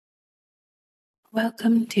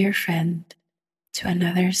Welcome, dear friend, to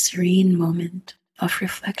another serene moment of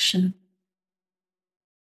reflection.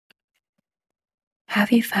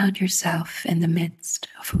 Have you found yourself in the midst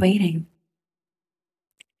of waiting?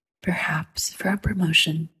 Perhaps for a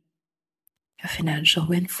promotion, a financial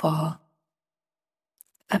windfall,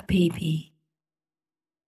 a baby,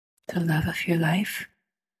 the love of your life?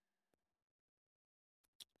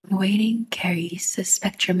 Waiting carries a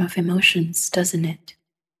spectrum of emotions, doesn't it?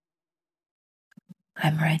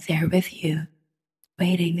 I'm right there with you,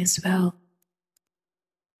 waiting as well.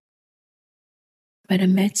 But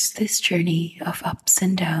amidst this journey of ups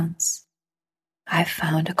and downs, I've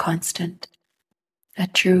found a constant, a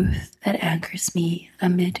truth that anchors me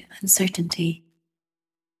amid uncertainty.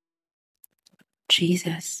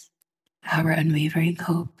 Jesus, our unwavering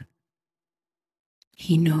hope.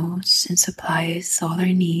 He knows and supplies all our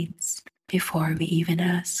needs before we even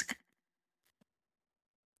ask.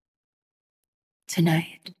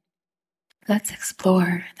 Tonight, let's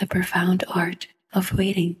explore the profound art of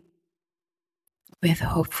waiting with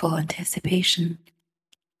hopeful anticipation,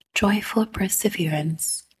 joyful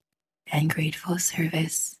perseverance, and grateful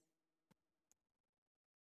service.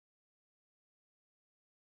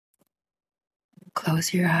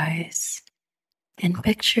 Close your eyes and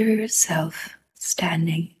picture yourself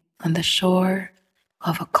standing on the shore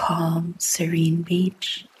of a calm, serene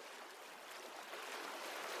beach.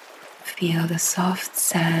 Feel the soft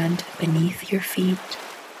sand beneath your feet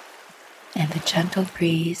and the gentle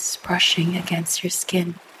breeze brushing against your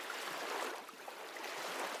skin.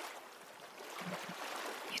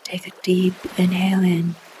 You take a deep inhale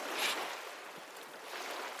in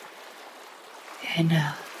and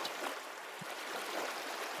out.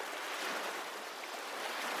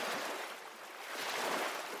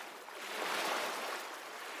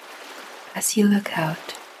 As you look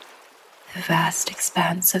out, the vast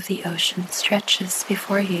expanse of the ocean stretches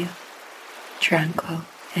before you, tranquil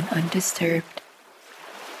and undisturbed.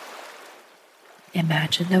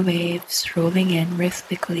 Imagine the waves rolling in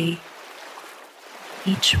rhythmically,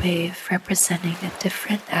 each wave representing a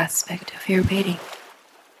different aspect of your waiting.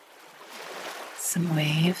 Some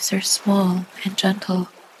waves are small and gentle,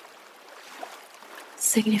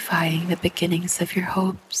 signifying the beginnings of your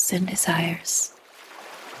hopes and desires.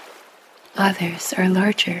 Others are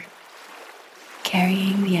larger,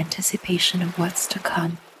 carrying the anticipation of what's to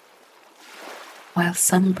come, while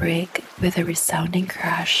some break with a resounding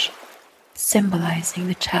crash, symbolizing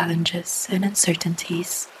the challenges and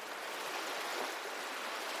uncertainties.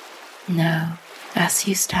 Now, as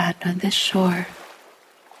you stand on this shore,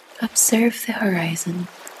 observe the horizon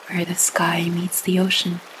where the sky meets the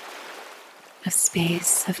ocean, a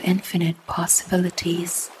space of infinite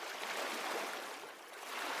possibilities.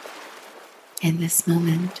 In this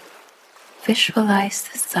moment, visualize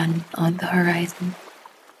the sun on the horizon,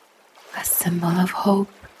 a symbol of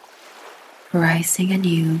hope, rising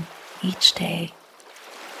anew each day.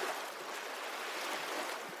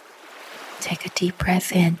 Take a deep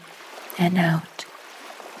breath in and out,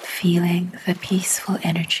 feeling the peaceful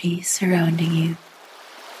energy surrounding you.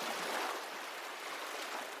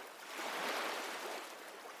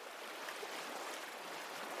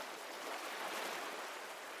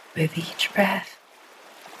 With each breath,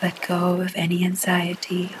 let go of any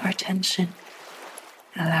anxiety or tension,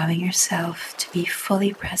 allowing yourself to be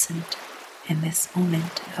fully present in this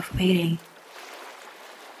moment of waiting.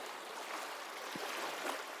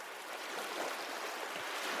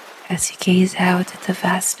 As you gaze out at the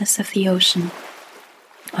vastness of the ocean,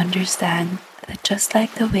 understand that just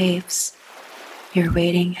like the waves, your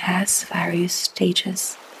waiting has various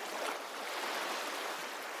stages.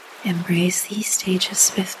 Embrace these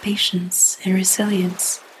stages with patience and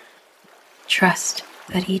resilience. Trust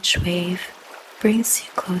that each wave brings you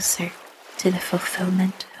closer to the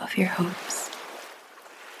fulfillment of your hopes.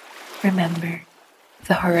 Remember,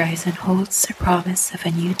 the horizon holds the promise of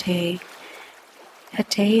a new day, a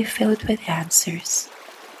day filled with answers,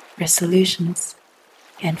 resolutions,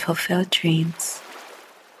 and fulfilled dreams.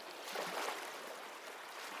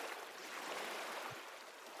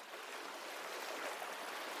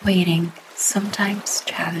 Waiting, sometimes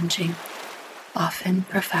challenging, often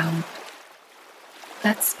profound.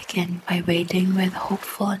 Let's begin by waiting with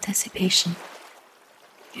hopeful anticipation.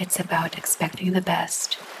 It's about expecting the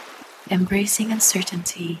best, embracing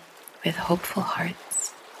uncertainty with hopeful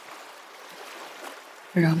hearts.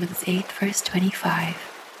 Romans 8 verse 25.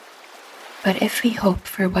 But if we hope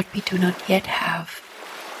for what we do not yet have,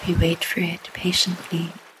 we wait for it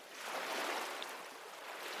patiently.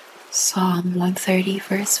 Psalm 130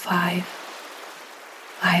 verse 5.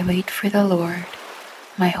 I wait for the Lord,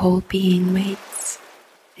 my whole being waits,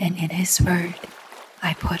 and in His word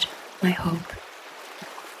I put my hope.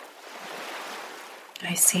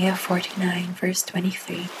 Isaiah 49 verse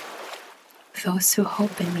 23. Those who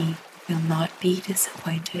hope in me will not be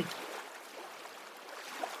disappointed.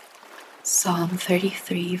 Psalm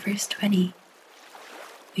 33 verse 20.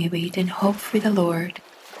 We wait in hope for the Lord.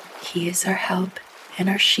 He is our help and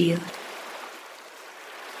our shield.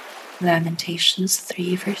 Lamentations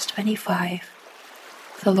 3 verse 25.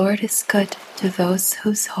 The Lord is good to those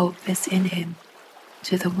whose hope is in him,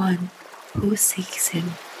 to the one who seeks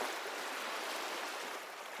him.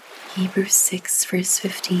 Hebrews 6 verse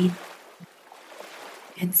 15.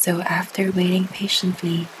 And so after waiting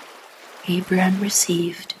patiently, Abraham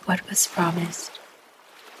received what was promised.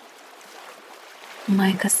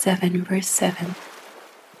 Micah 7 verse 7.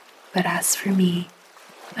 But as for me,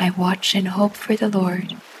 I watch and hope for the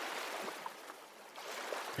Lord.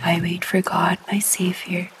 I wait for God, my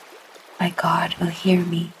Savior. My God will hear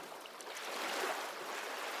me.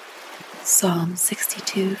 Psalm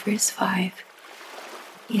 62 verse 5.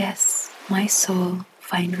 Yes, my soul,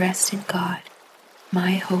 find rest in God.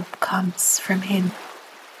 My hope comes from him.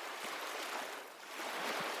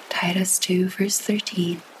 Titus 2 verse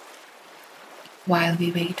 13. While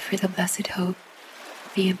we wait for the blessed hope,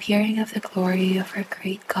 the appearing of the glory of our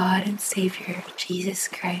great God and Savior, Jesus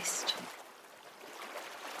Christ.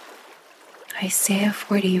 Isaiah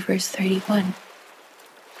 40 verse 31.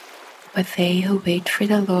 But they who wait for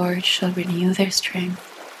the Lord shall renew their strength.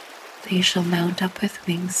 They shall mount up with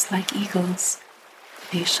wings like eagles.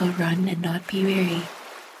 They shall run and not be weary.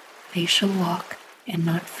 They shall walk and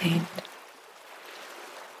not faint.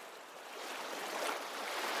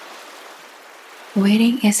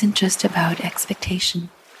 Waiting isn't just about expectation.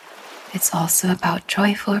 It's also about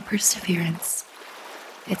joyful perseverance.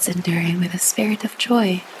 It's enduring with a spirit of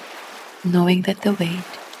joy, knowing that the wait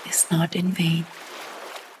is not in vain.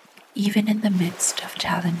 Even in the midst of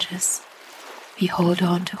challenges, we hold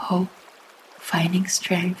on to hope, finding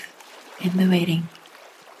strength in the waiting.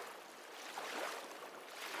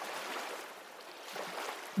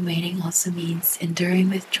 Waiting also means enduring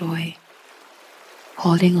with joy,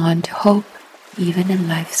 holding on to hope even in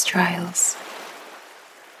life's trials.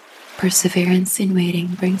 Perseverance in waiting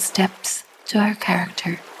brings depth to our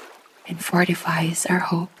character and fortifies our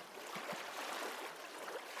hope.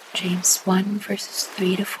 James 1 verses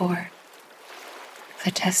 3 to 4.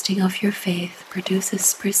 The testing of your faith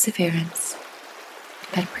produces perseverance.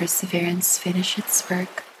 Let perseverance finish its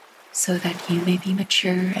work so that you may be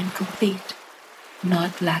mature and complete,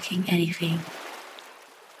 not lacking anything.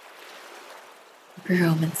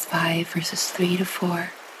 Romans 5 verses 3 to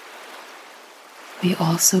 4. We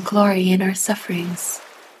also glory in our sufferings,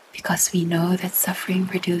 because we know that suffering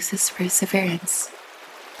produces perseverance,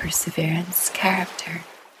 perseverance, character,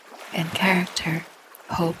 and character,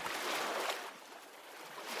 hope.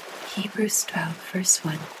 Hebrews 12 verse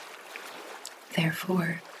 1.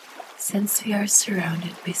 Therefore, since we are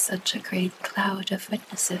surrounded by such a great cloud of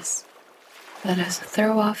witnesses, let us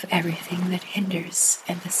throw off everything that hinders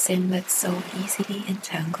and the sin that so easily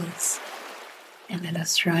entangles, and let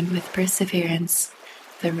us run with perseverance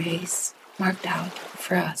the race marked out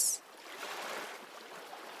for us.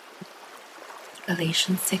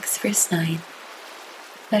 Galatians 6 verse 9.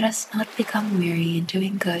 Let us not become weary in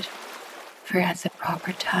doing good, for at the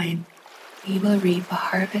proper time we will reap a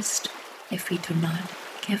harvest if we do not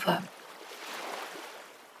give up.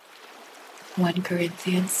 1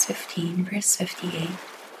 Corinthians 15 verse 58.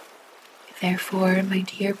 Therefore, my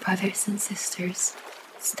dear brothers and sisters,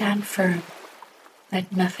 stand firm.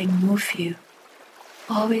 Let nothing move you.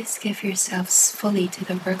 Always give yourselves fully to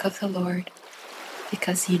the work of the Lord,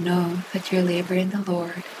 because you know that your labor in the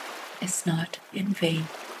Lord is not in vain.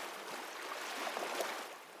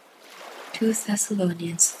 2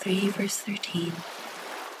 Thessalonians 3 verse 13.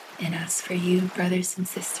 And as for you, brothers and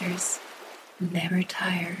sisters, never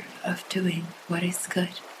tire of doing what is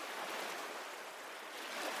good.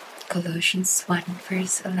 Colossians 1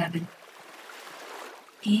 verse 11.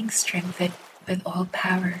 Being strengthened with all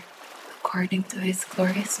power according to his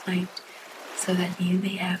glorious might, so that you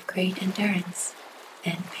may have great endurance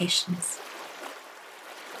and patience.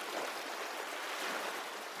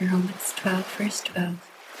 Romans 12 verse 12.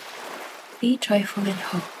 Be joyful in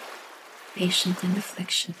hope, patient in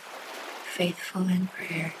affliction, faithful in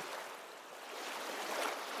prayer.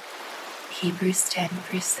 Hebrews 10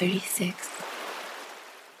 verse 36.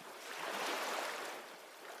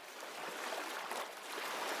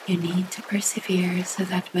 You need to persevere so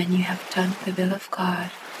that when you have done the will of God,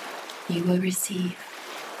 you will receive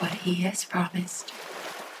what he has promised.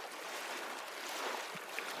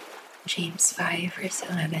 James 5 verse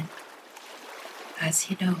 11. As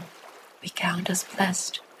you know, We count as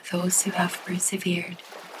blessed those who have persevered.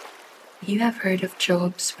 You have heard of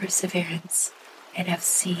Job's perseverance and have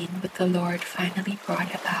seen what the Lord finally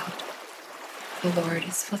brought about. The Lord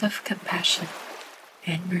is full of compassion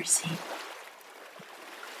and mercy.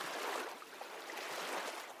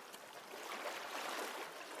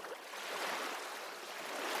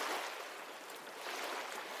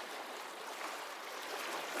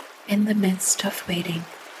 In the midst of waiting,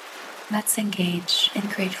 let's engage in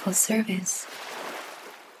grateful service.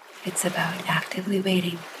 It's about actively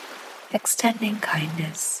waiting, extending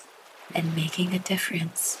kindness, and making a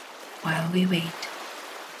difference while we wait.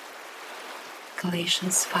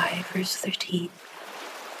 Galatians 5 verse 13.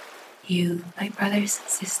 You, my brothers and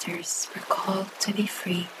sisters, were called to be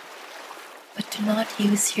free, but do not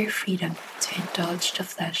use your freedom to indulge the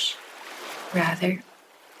flesh. Rather,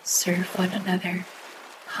 serve one another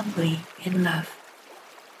humbly in love.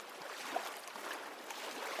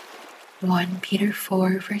 1 Peter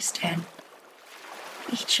 4 verse 10.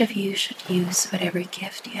 Each of you should use whatever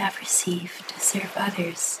gift you have received to serve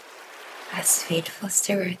others as faithful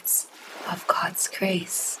stewards of God's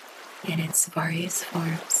grace in its various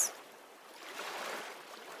forms.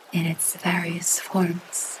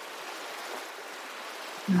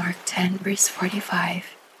 Mark 10 verse 45.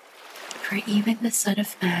 For even the Son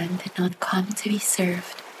of Man did not come to be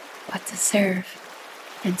served, but to serve,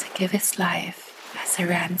 and to give his life as a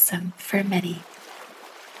ransom for many.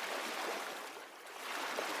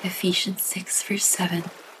 Ephesians 6 verse 7.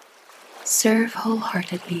 Serve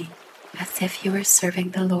wholeheartedly, as if you were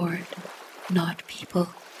serving the Lord, not people.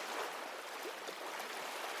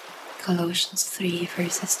 Colossians 3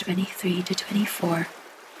 verses 23 to 24.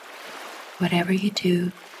 Whatever you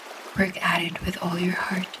do, work at it with all your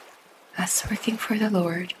heart, as working for the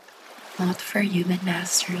Lord, not for human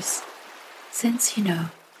masters, since you know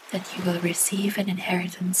that you will receive an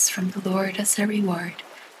inheritance from the Lord as a reward.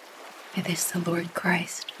 It is the Lord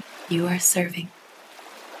Christ you are serving.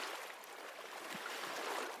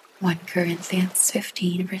 1 Corinthians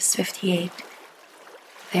 15 verse 58.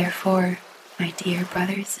 Therefore, my dear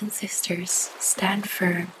brothers and sisters, stand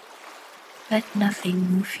firm. Let nothing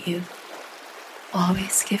move you.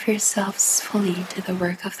 Always give yourselves fully to the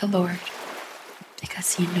work of the Lord,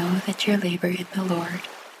 because you know that your labor in the Lord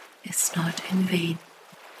is not in vain.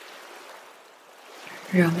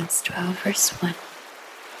 Romans 12 verse 1.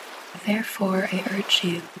 Therefore I urge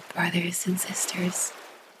you, brothers and sisters,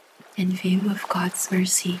 in view of God's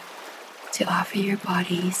mercy, to offer your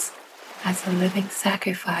bodies as a living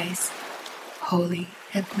sacrifice, holy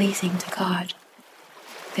and pleasing to God.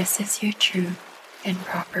 This is your true and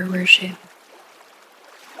proper worship.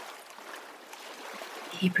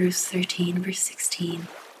 Hebrews 13 verse 16.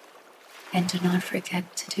 And do not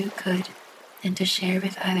forget to do good and to share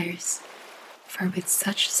with others, for with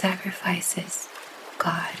such sacrifices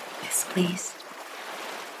God is pleased.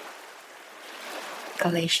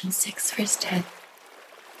 Galatians 6 verse 10.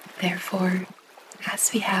 Therefore,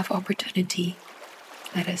 as we have opportunity,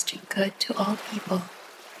 let us do good to all people,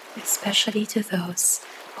 especially to those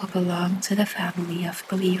who belong to the family of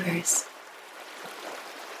believers.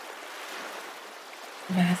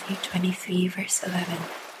 Matthew 23 verse 11.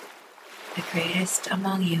 The greatest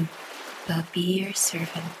among you will be your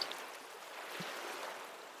servant.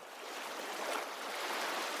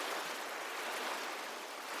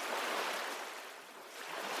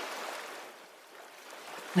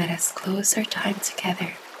 Let us close our time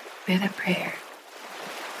together with a prayer.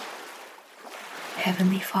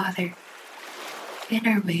 Heavenly Father, in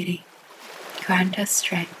our waiting, grant us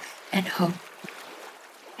strength and hope.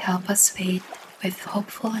 Help us wait with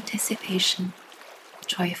hopeful anticipation,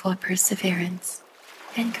 joyful perseverance,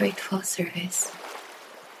 and grateful service.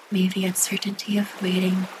 May the uncertainty of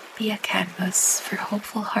waiting be a canvas for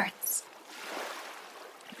hopeful hearts.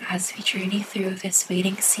 As we journey through this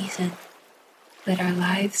waiting season, let our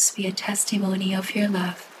lives be a testimony of your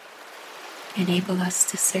love. Enable us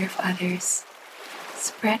to serve others,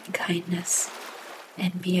 spread kindness,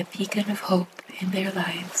 and be a beacon of hope in their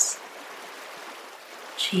lives.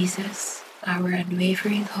 Jesus, our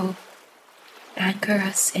unwavering hope, anchor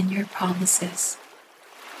us in your promises.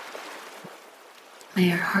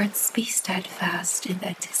 May our hearts be steadfast in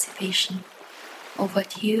anticipation of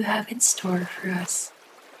what you have in store for us.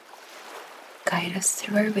 Guide us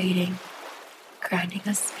through our waiting, granting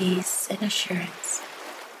us peace and assurance.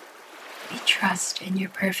 We trust in your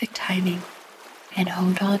perfect timing and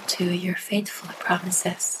hold on to your faithful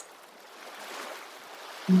promises.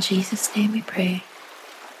 In Jesus' name we pray.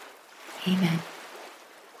 Amen.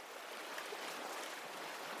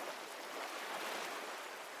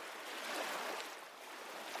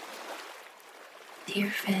 Dear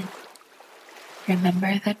friend,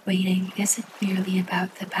 Remember that waiting isn't merely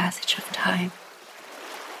about the passage of time,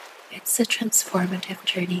 it's a transformative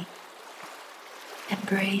journey.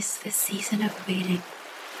 Embrace the season of waiting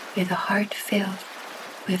with a heart filled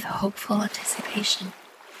with hopeful anticipation,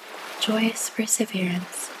 joyous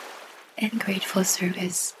perseverance, and grateful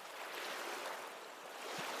service.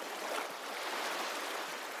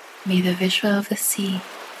 May the visual of the sea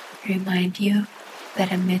remind you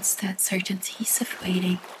that amidst the uncertainties of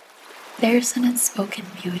waiting, there is an unspoken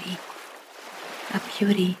beauty, a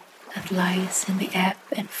beauty that lies in the ebb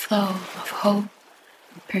and flow of hope,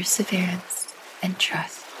 perseverance, and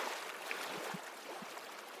trust.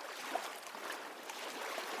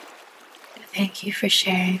 Thank you for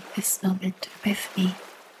sharing this moment with me.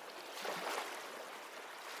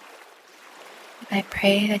 I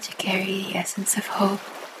pray that you carry the essence of hope,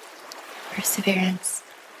 perseverance,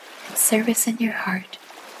 and service in your heart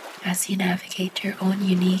as you navigate your own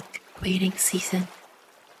unique waiting season.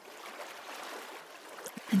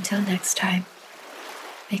 Until next time,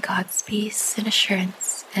 may God's peace and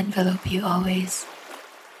assurance envelop you always.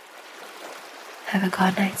 Have a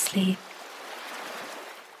good night's sleep.